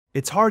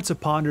It's hard to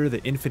ponder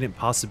the infinite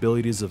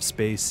possibilities of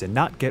space and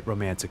not get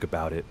romantic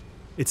about it.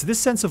 It's this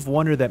sense of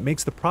wonder that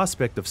makes the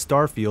prospect of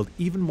Starfield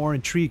even more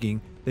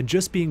intriguing than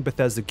just being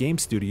Bethesda Game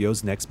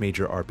Studios' next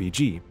major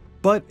RPG.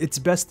 But it's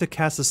best to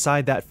cast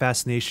aside that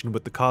fascination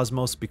with the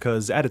cosmos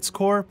because, at its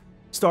core,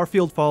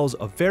 Starfield follows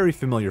a very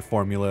familiar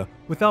formula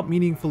without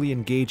meaningfully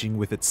engaging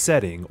with its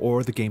setting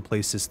or the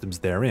gameplay systems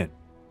therein.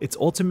 It's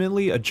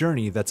ultimately a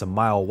journey that's a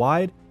mile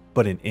wide,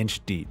 but an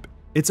inch deep.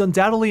 It's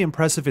undoubtedly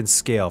impressive in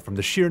scale, from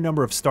the sheer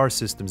number of star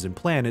systems and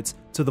planets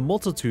to the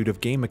multitude of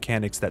game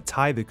mechanics that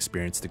tie the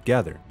experience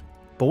together.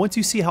 But once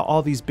you see how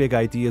all these big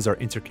ideas are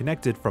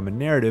interconnected from a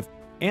narrative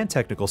and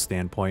technical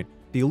standpoint,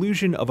 the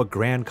illusion of a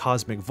grand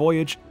cosmic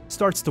voyage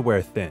starts to wear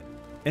thin.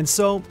 And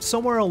so,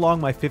 somewhere along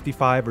my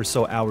 55 or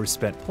so hours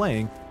spent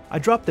playing, I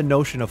dropped the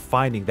notion of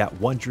finding that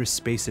wondrous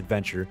space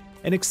adventure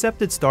and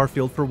accepted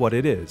Starfield for what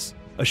it is,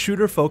 a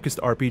shooter-focused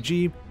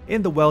RPG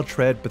in the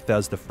well-tread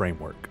Bethesda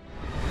framework.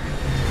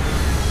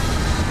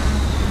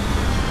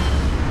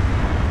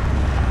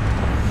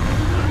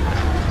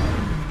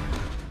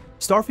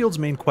 Starfield's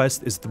main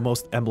quest is the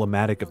most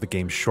emblematic of the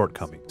game's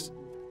shortcomings.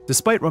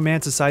 Despite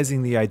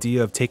romanticizing the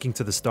idea of taking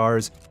to the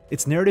stars,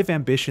 its narrative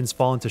ambitions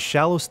fall into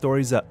shallow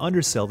stories that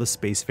undersell the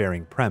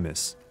spacefaring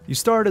premise. You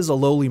start as a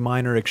lowly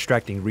miner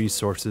extracting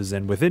resources,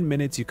 and within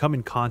minutes you come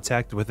in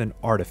contact with an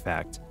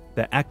artifact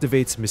that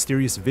activates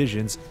mysterious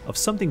visions of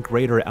something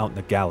greater out in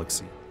the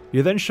galaxy.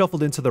 You're then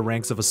shuffled into the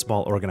ranks of a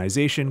small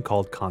organization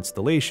called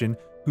Constellation,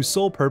 whose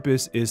sole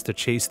purpose is to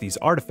chase these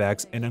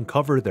artifacts and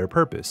uncover their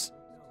purpose.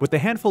 With the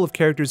handful of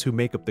characters who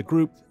make up the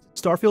group,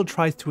 Starfield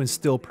tries to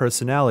instill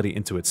personality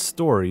into its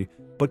story,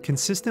 but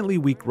consistently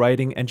weak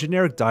writing and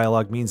generic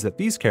dialogue means that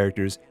these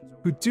characters,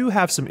 who do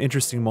have some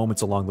interesting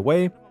moments along the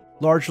way,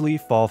 largely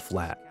fall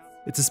flat.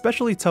 It's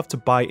especially tough to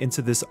buy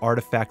into this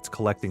artifact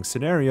collecting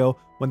scenario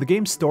when the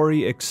game's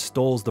story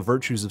extols the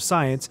virtues of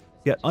science,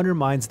 yet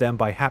undermines them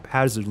by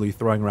haphazardly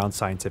throwing around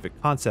scientific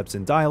concepts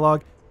in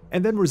dialogue,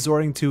 and then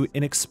resorting to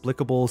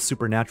inexplicable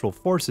supernatural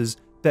forces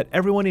that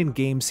everyone in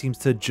game seems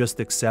to just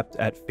accept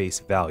at face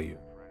value.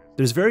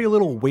 There's very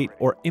little weight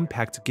or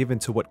impact given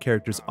to what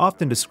characters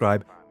often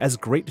describe as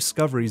great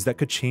discoveries that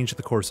could change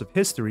the course of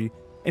history,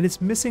 and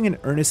it's missing an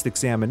earnest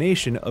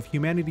examination of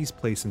humanity's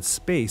place in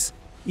space,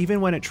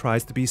 even when it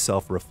tries to be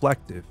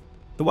self-reflective.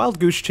 The wild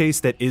goose chase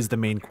that is the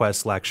main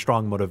quest lacks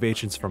strong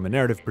motivations from a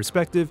narrative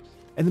perspective,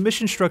 and the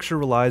mission structure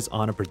relies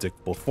on a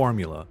predictable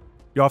formula.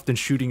 You're often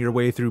shooting your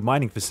way through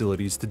mining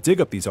facilities to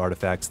dig up these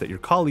artifacts that your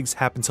colleagues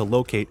happen to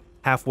locate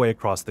halfway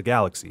across the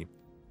galaxy,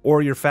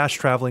 or you're fast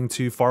traveling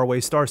to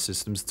faraway star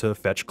systems to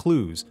fetch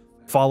clues,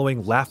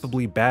 following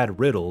laughably bad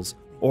riddles,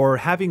 or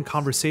having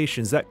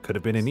conversations that could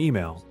have been an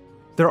email.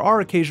 There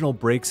are occasional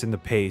breaks in the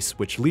pace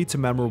which lead to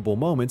memorable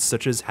moments,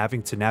 such as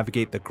having to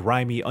navigate the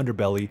grimy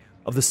underbelly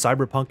of the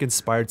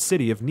cyberpunk-inspired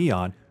city of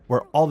Neon,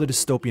 where all the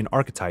dystopian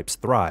archetypes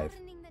thrive.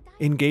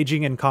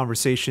 Engaging in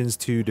conversations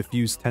to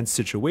diffuse tense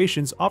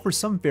situations offers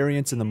some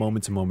variance in the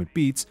moment-to-moment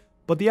beats,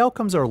 but the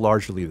outcomes are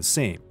largely the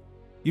same.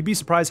 You'd be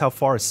surprised how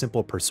far a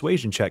simple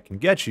persuasion check can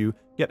get you,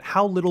 yet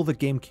how little the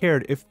game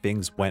cared if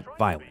things went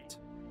violent.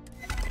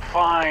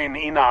 Fine,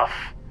 enough.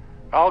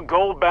 I'll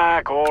go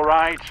back,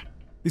 alright?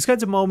 These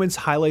kinds of moments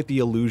highlight the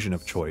illusion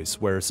of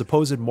choice, where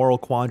supposed moral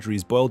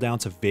quandaries boil down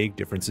to vague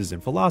differences in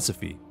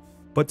philosophy.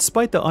 But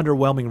despite the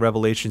underwhelming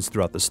revelations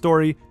throughout the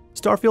story,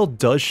 Starfield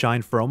does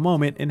shine for a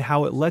moment in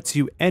how it lets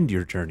you end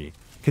your journey,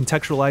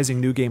 contextualizing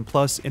New Game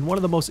Plus in one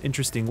of the most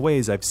interesting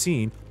ways I've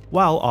seen,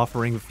 while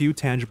offering a few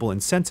tangible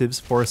incentives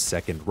for a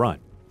second run.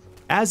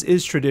 As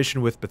is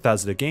tradition with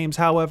Bethesda games,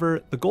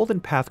 however, the Golden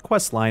Path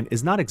questline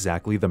is not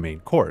exactly the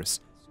main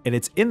course, and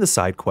it's in the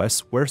side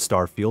quests where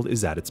Starfield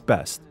is at its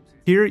best.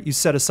 Here, you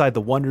set aside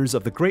the wonders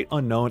of the great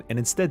unknown and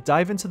instead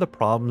dive into the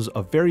problems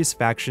of various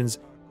factions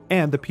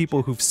and the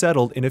people who've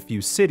settled in a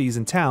few cities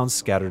and towns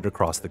scattered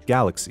across the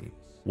galaxy.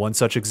 One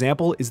such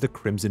example is the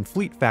Crimson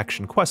Fleet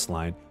faction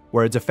questline,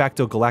 where a de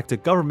facto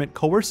galactic government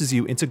coerces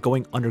you into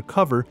going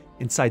undercover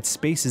inside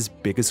space's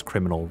biggest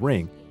criminal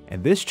ring,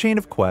 and this chain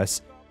of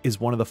quests is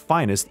one of the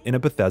finest in a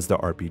Bethesda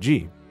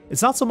RPG.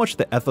 It's not so much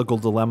the ethical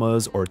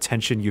dilemmas or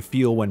tension you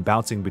feel when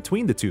bouncing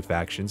between the two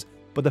factions,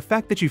 but the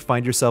fact that you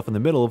find yourself in the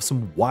middle of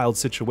some wild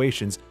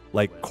situations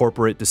like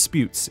corporate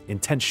disputes,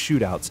 intense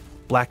shootouts,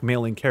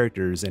 blackmailing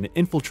characters, and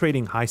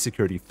infiltrating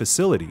high-security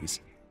facilities.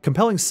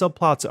 Compelling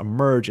subplots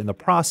emerge in the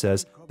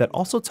process that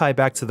also tie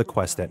back to the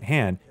quest at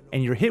hand,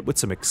 and you're hit with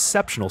some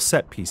exceptional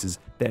set pieces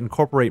that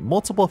incorporate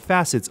multiple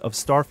facets of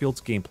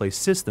Starfield's gameplay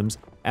systems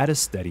at a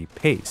steady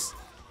pace.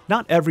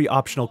 Not every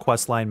optional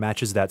questline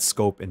matches that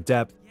scope and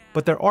depth,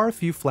 but there are a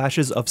few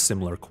flashes of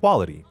similar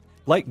quality,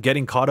 like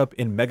getting caught up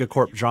in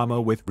megacorp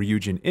drama with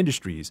Ryujin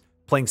Industries,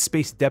 playing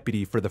Space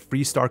Deputy for the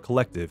Freestar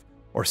Collective,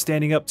 or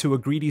standing up to a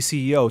greedy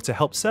CEO to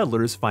help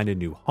settlers find a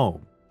new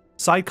home.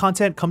 Side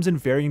content comes in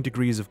varying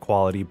degrees of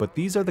quality, but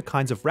these are the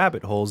kinds of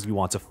rabbit holes you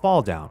want to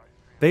fall down.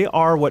 They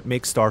are what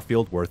makes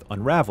Starfield worth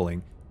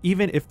unraveling,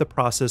 even if the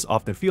process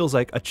often feels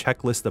like a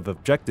checklist of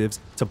objectives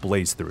to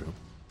blaze through.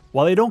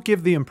 While they don't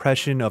give the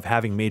impression of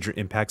having major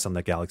impacts on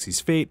the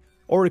galaxy's fate,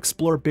 or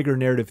explore bigger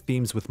narrative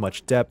themes with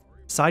much depth,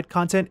 side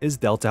content is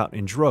dealt out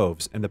in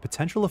droves, and the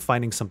potential of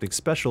finding something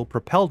special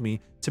propelled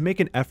me to make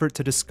an effort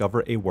to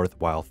discover a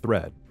worthwhile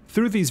thread.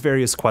 Through these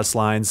various quest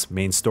lines,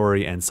 main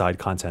story and side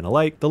content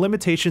alike, the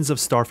limitations of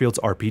Starfield's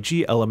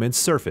RPG elements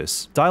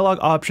surface. Dialogue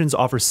options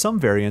offer some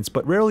variance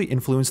but rarely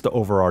influence the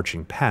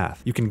overarching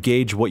path. You can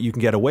gauge what you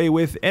can get away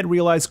with and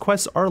realize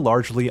quests are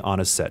largely on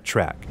a set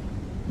track.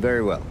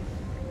 Very well.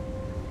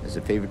 As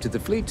a favor to the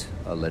fleet,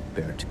 I'll let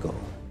Barrett go.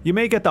 You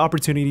may get the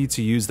opportunity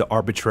to use the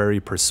arbitrary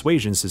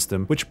persuasion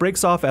system, which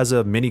breaks off as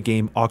a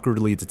minigame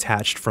awkwardly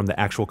detached from the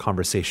actual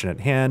conversation at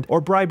hand, or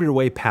bribe your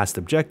way past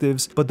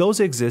objectives, but those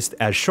exist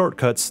as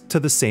shortcuts to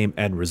the same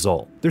end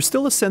result. There's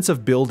still a sense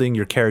of building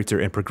your character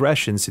and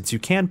progression since you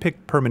can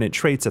pick permanent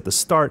traits at the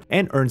start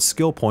and earn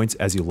skill points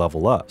as you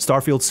level up.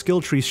 Starfield's skill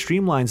tree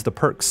streamlines the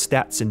perks,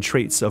 stats, and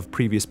traits of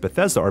previous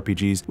Bethesda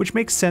RPGs, which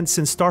makes sense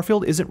since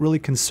Starfield isn't really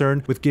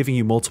concerned with giving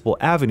you multiple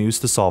avenues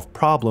to solve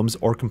problems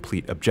or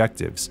complete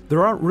objectives.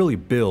 There aren't really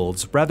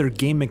builds, rather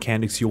game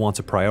mechanics you want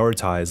to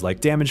prioritize, like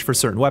damage for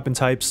certain weapon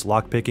types,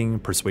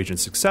 lockpicking, persuasion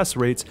success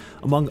rates,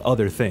 among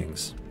other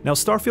things. Now,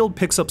 Starfield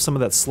picks up some of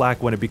that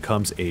slack when it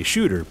becomes a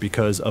shooter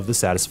because of the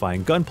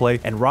satisfying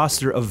gunplay and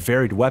roster of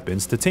varied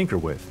weapons to tinker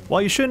with.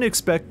 While you shouldn't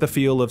expect the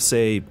feel of,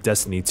 say,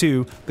 Destiny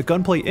 2, the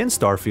gunplay in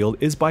Starfield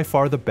is by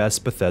far the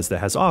best Bethesda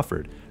has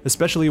offered,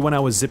 especially when I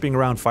was zipping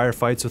around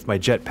firefights with my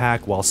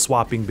jetpack while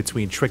swapping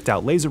between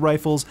tricked-out laser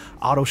rifles,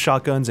 auto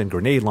shotguns, and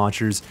grenade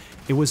launchers.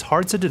 It was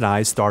hard to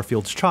deny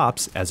Starfield's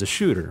chops as a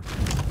shooter.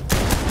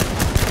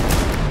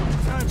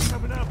 Time's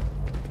coming up.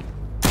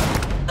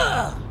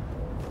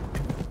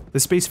 The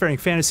spacefaring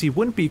fantasy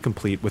wouldn't be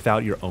complete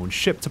without your own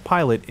ship to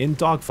pilot in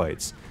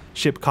dogfights.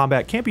 Ship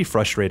combat can be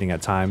frustrating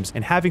at times,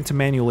 and having to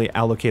manually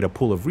allocate a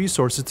pool of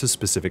resources to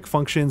specific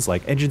functions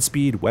like engine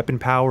speed, weapon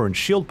power, and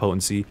shield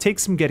potency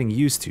takes some getting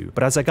used to,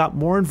 but as I got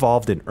more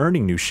involved in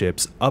earning new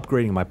ships,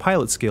 upgrading my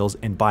pilot skills,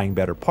 and buying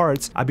better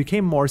parts, I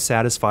became more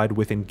satisfied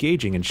with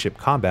engaging in ship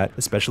combat,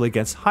 especially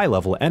against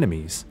high-level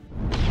enemies.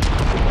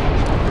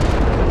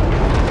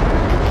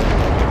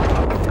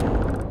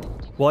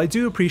 While I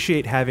do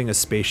appreciate having a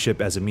spaceship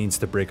as a means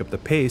to break up the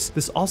pace,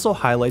 this also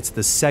highlights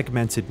the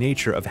segmented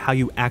nature of how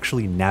you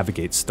actually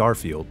navigate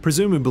Starfield.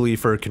 Presumably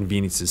for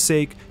convenience's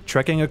sake,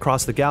 trekking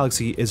across the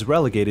galaxy is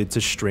relegated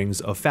to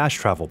strings of fast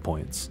travel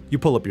points. You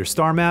pull up your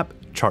star map,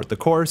 chart the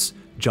course,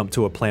 jump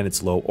to a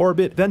planet's low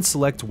orbit, then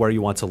select where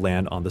you want to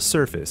land on the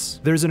surface.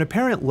 There's an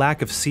apparent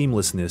lack of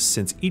seamlessness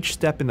since each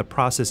step in the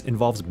process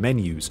involves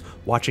menus,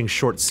 watching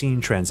short scene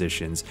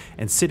transitions,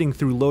 and sitting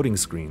through loading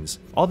screens.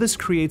 All this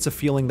creates a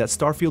feeling that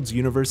Starfield's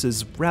universe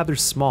is rather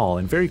small,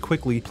 and very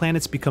quickly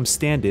planets become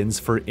stand-ins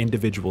for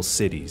individual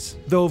cities.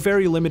 Though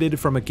very limited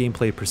from a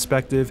gameplay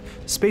perspective,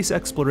 space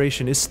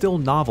exploration is still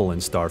novel in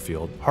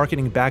Starfield,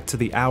 harkening back to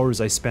the hours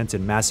I spent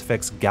in Mass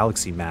Effect's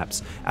galaxy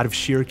maps out of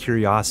sheer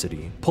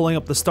curiosity. Pulling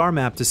up the star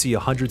map to see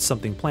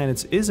 100-something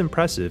planets is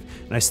impressive,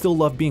 and I still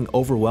love being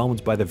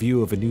overwhelmed by the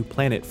view of a new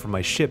planet from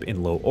my ship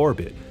in low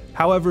orbit.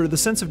 However, the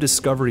sense of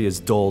discovery is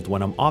dulled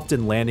when I'm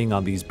often landing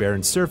on these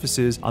barren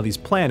surfaces on these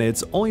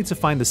planets only to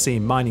find the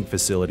same mining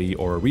facility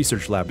or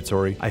research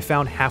laboratory I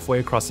found halfway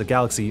across the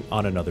galaxy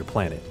on another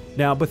planet.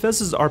 Now,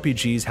 Bethesda's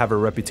RPGs have a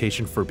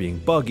reputation for being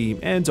buggy,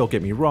 and don't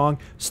get me wrong,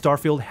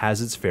 Starfield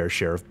has its fair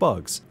share of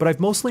bugs, but I've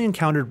mostly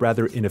encountered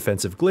rather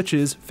inoffensive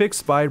glitches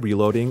fixed by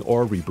reloading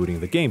or rebooting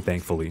the game,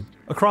 thankfully.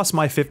 Across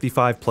my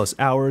 55+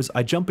 hours,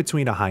 I jump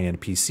between a high-end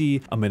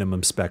PC, a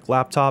minimum spec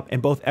laptop,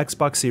 and both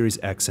Xbox Series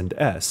X and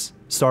S.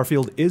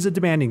 Starfield is a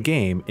demanding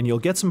game, and you'll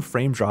get some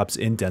frame drops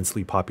in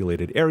densely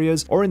populated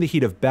areas or in the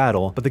heat of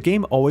battle, but the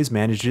game always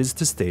manages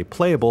to stay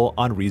playable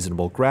on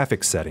reasonable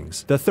graphics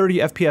settings. The 30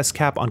 FPS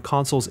cap on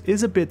consoles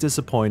is a bit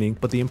disappointing,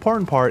 but the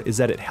important part is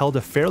that it held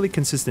a fairly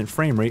consistent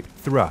frame rate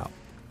throughout.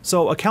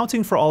 So,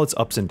 accounting for all its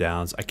ups and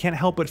downs, I can't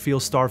help but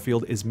feel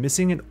Starfield is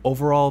missing an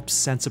overall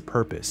sense of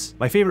purpose.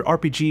 My favorite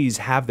RPGs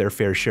have their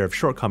fair share of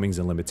shortcomings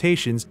and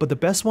limitations, but the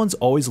best ones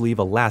always leave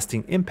a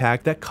lasting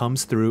impact that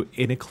comes through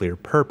in a clear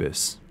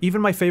purpose. Even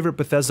my favorite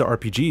Bethesda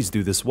RPGs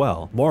do this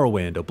well.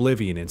 Morrowind,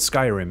 Oblivion, and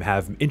Skyrim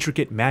have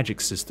intricate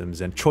magic systems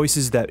and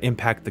choices that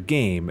impact the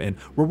game and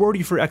reward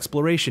you for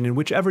exploration in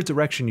whichever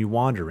direction you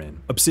wander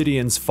in.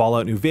 Obsidian's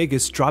Fallout New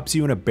Vegas drops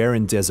you in a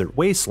barren desert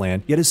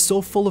wasteland, yet is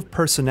so full of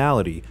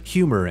personality,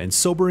 humor, and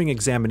sobering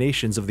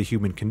examinations of the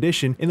human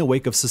condition in the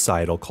wake of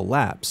societal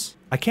collapse.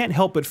 I can't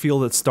help but feel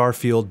that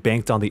Starfield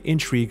banked on the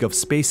intrigue of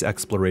space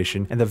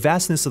exploration and the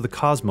vastness of the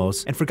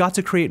cosmos and forgot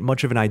to create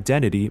much of an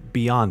identity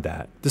beyond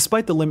that.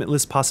 Despite the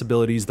limitless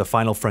possibilities the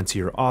final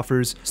frontier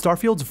offers,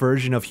 Starfield's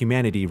version of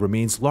humanity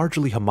remains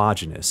largely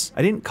homogeneous.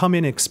 I didn't come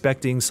in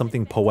expecting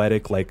something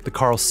poetic like the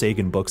Carl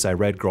Sagan books I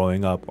read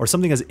growing up, or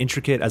something as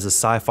intricate as a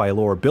sci-fi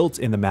lore built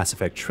in the Mass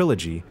Effect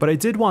trilogy, but I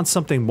did want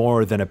something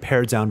more than a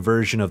pared-down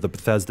version of the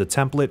Bethesda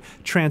template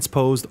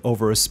transposed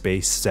over a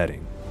space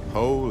setting.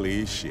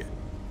 Holy shit.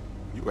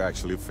 You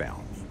actually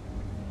found me.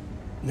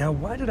 Now,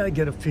 why did I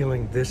get a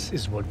feeling this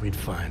is what we'd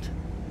find?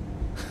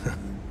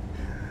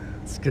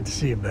 It's good to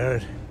see you,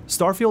 Barrett.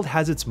 Starfield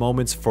has its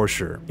moments for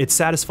sure. Its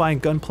satisfying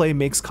gunplay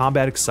makes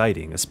combat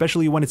exciting,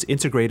 especially when it's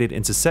integrated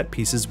into set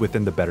pieces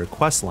within the better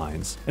quest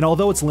lines. And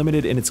although it's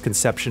limited in its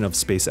conception of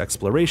space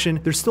exploration,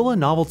 there's still a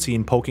novelty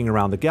in poking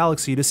around the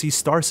galaxy to see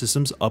star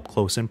systems up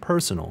close and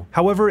personal.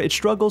 However, it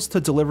struggles to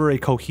deliver a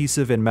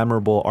cohesive and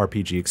memorable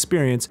RPG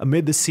experience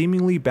amid the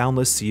seemingly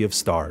boundless sea of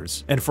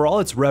stars. And for all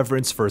its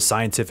reverence for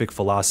scientific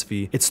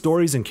philosophy, its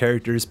stories and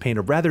characters paint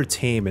a rather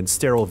tame and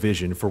sterile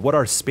vision for what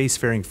our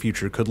spacefaring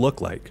future could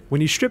look like.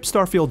 When you strip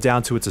Starfield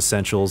down to its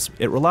essentials,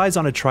 it relies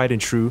on a tried and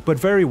true but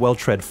very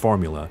well-tread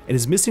formula, and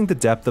is missing the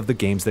depth of the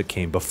games that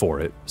came before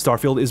it.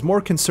 Starfield is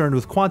more concerned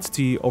with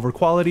quantity over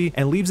quality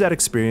and leaves that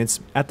experience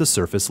at the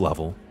surface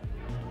level.